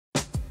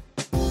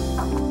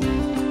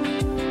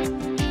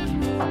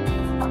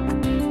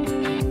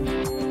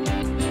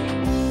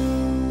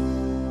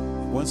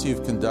once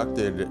you've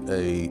conducted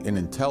an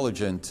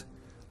intelligent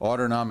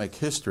autonomic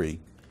history,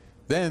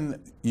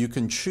 then you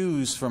can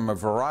choose from a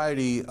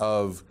variety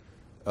of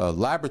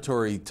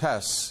laboratory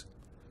tests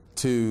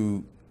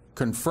to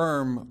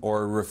confirm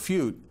or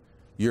refute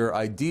your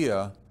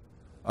idea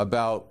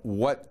about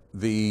what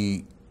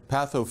the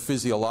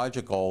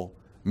pathophysiological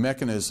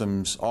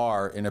mechanisms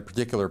are in a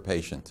particular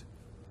patient.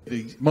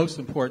 The most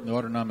important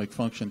autonomic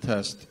function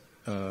test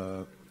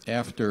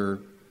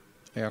after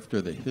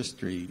the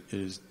history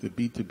is the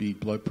beat-to-beat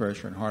blood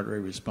pressure and heart rate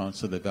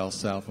response to the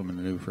Valsalva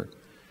maneuver.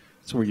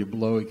 It's where you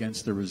blow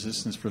against the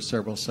resistance for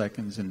several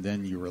seconds and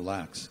then you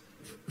relax.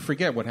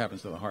 Forget what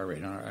happens to the heart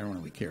rate. I don't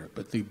really care.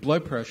 But the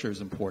blood pressure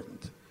is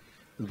important.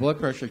 The blood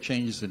pressure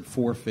changes in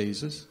 4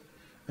 phases.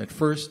 At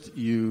first,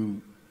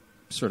 you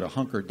sort of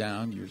hunker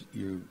down.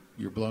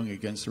 You're blowing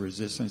against the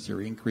resistance.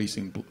 You're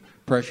increasing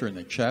pressure in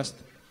the chest.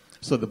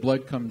 So the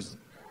blood comes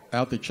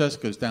out the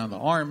chest, goes down the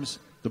arms.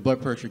 The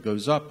blood pressure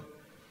goes up.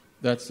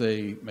 That's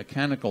a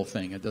mechanical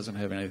thing. It doesn't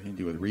have anything to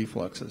do with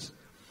reflexes.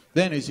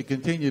 Then as you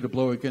continue to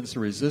blow against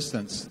the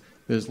resistance,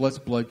 there's less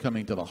blood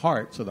coming to the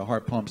heart, so the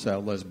heart pumps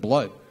out less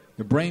blood.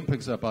 The brain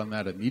picks up on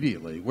that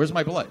immediately. Where's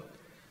my blood?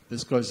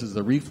 This causes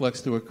the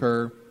reflex to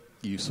occur.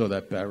 You saw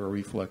that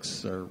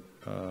baroreflex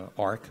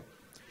arc.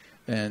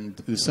 And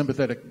the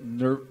sympathetic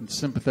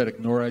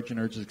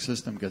noradrenergic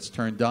system gets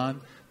turned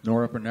on.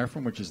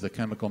 Norepinephrine, which is the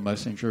chemical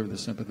messenger of the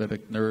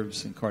sympathetic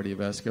nerves in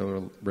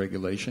cardiovascular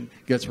regulation,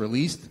 gets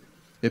released.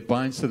 It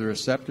binds to the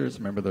receptors.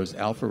 Remember those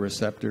alpha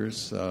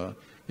receptors on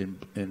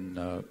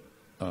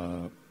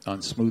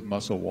smooth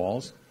muscle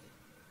walls.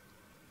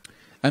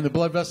 And the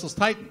blood vessels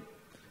tighten.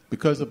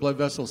 Because the blood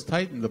vessels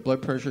tighten, the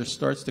blood pressure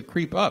starts to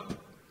creep up.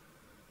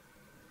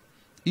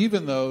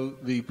 Even though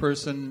the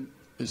person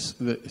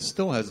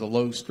still has a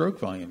low stroke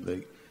volume,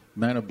 the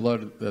amount of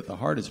blood that the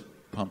heart is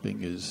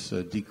pumping is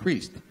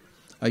decreased.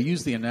 I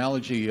use the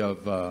analogy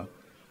of a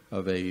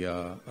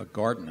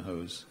garden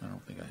hose. I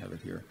don't think I have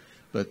it here.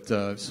 But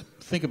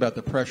think about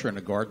the pressure in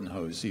a garden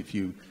hose. If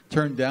you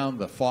turn down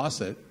the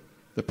faucet,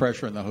 the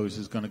pressure in the hose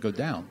is going to go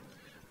down.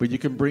 But you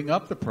can bring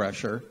up the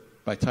pressure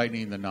by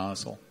tightening the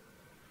nozzle.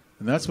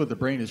 And that's what the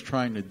brain is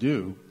trying to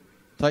do,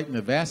 tighten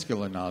the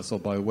vascular nozzle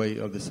by way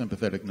of the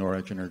sympathetic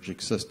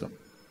noradrenergic system.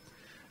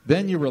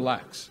 Then you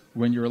relax.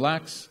 When you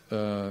relax,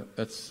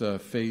 that's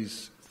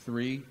phase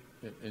 3.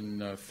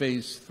 In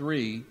phase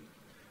 3,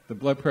 the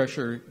blood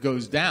pressure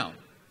goes down.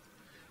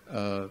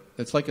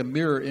 It's like a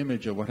mirror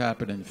image of what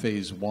happened in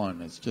phase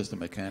 1. It's just a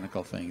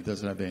mechanical thing. It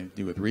doesn't have anything to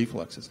do with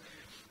reflexes.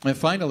 And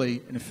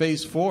finally, in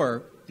phase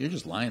 4, you're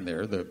just lying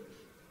there.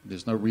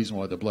 There's no reason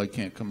why the blood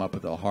can't come up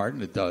with the heart,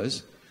 and it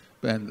does.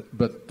 And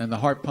the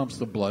heart pumps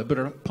the blood, but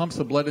it pumps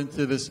the blood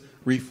into this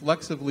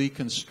reflexively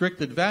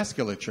constricted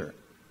vasculature.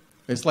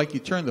 It's like you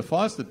turn the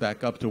faucet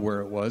back up to where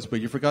it was, but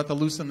you forgot to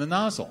loosen the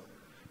nozzle.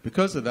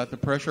 Because of that, the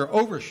pressure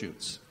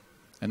overshoots.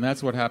 And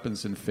that's what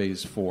happens in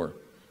phase 4.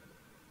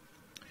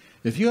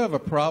 If you have a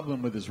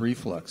problem with this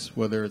reflex,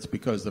 whether it's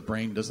because the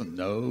brain doesn't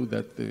know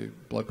that the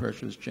blood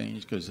pressure has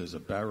changed because there's a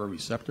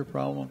baroreceptor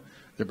problem,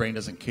 the brain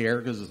doesn't care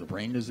because there's a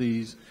brain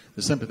disease,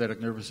 the sympathetic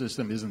nervous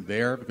system isn't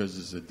there because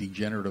there's a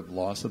degenerative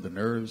loss of the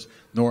nerves,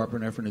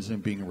 norepinephrine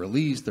isn't being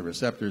released, the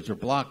receptors are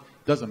blocked,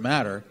 doesn't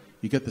matter.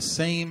 You get the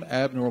same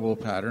abnormal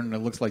pattern, and it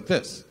looks like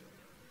this.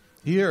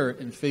 Here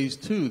in phase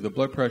 2, the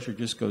blood pressure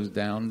just goes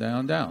down,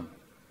 down, down.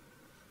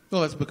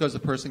 Well, that's because the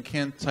person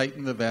can't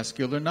tighten the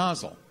vascular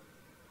nozzle.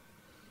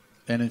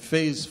 And in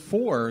phase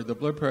 4, the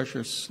blood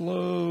pressure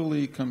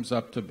slowly comes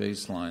up to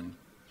baseline,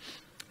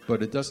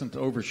 but it doesn't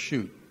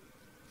overshoot.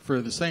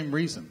 For the same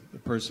reason, the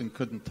person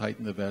couldn't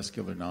tighten the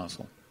vascular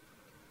nozzle.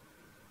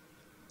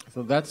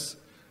 So that's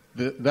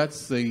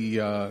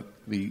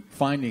the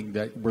finding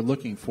that we're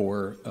looking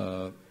for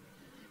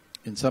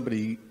in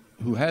somebody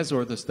who has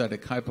orthostatic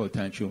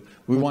hypotension.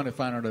 We want to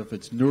find out if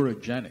it's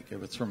neurogenic,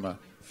 if it's from a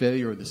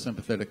failure of the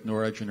sympathetic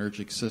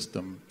noradrenergic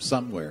system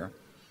somewhere.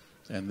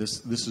 And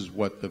this is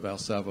what the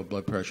Valsalva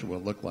blood pressure will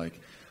look like.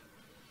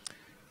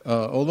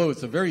 Although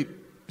it's a very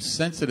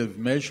sensitive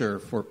measure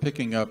for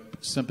picking up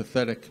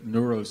sympathetic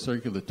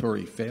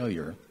neurocirculatory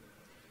failure,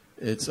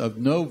 it's of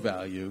no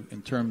value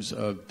in terms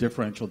of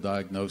differential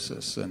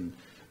diagnosis. And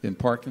in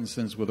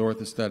Parkinson's with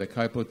orthostatic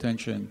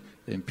hypotension,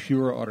 in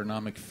pure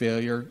autonomic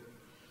failure,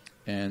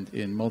 and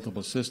in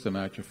multiple system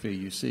atrophy,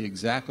 you see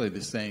exactly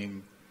the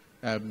same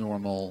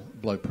abnormal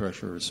blood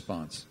pressure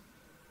response.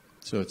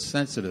 So it's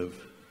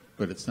sensitive,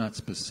 but it's not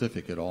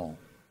specific at all.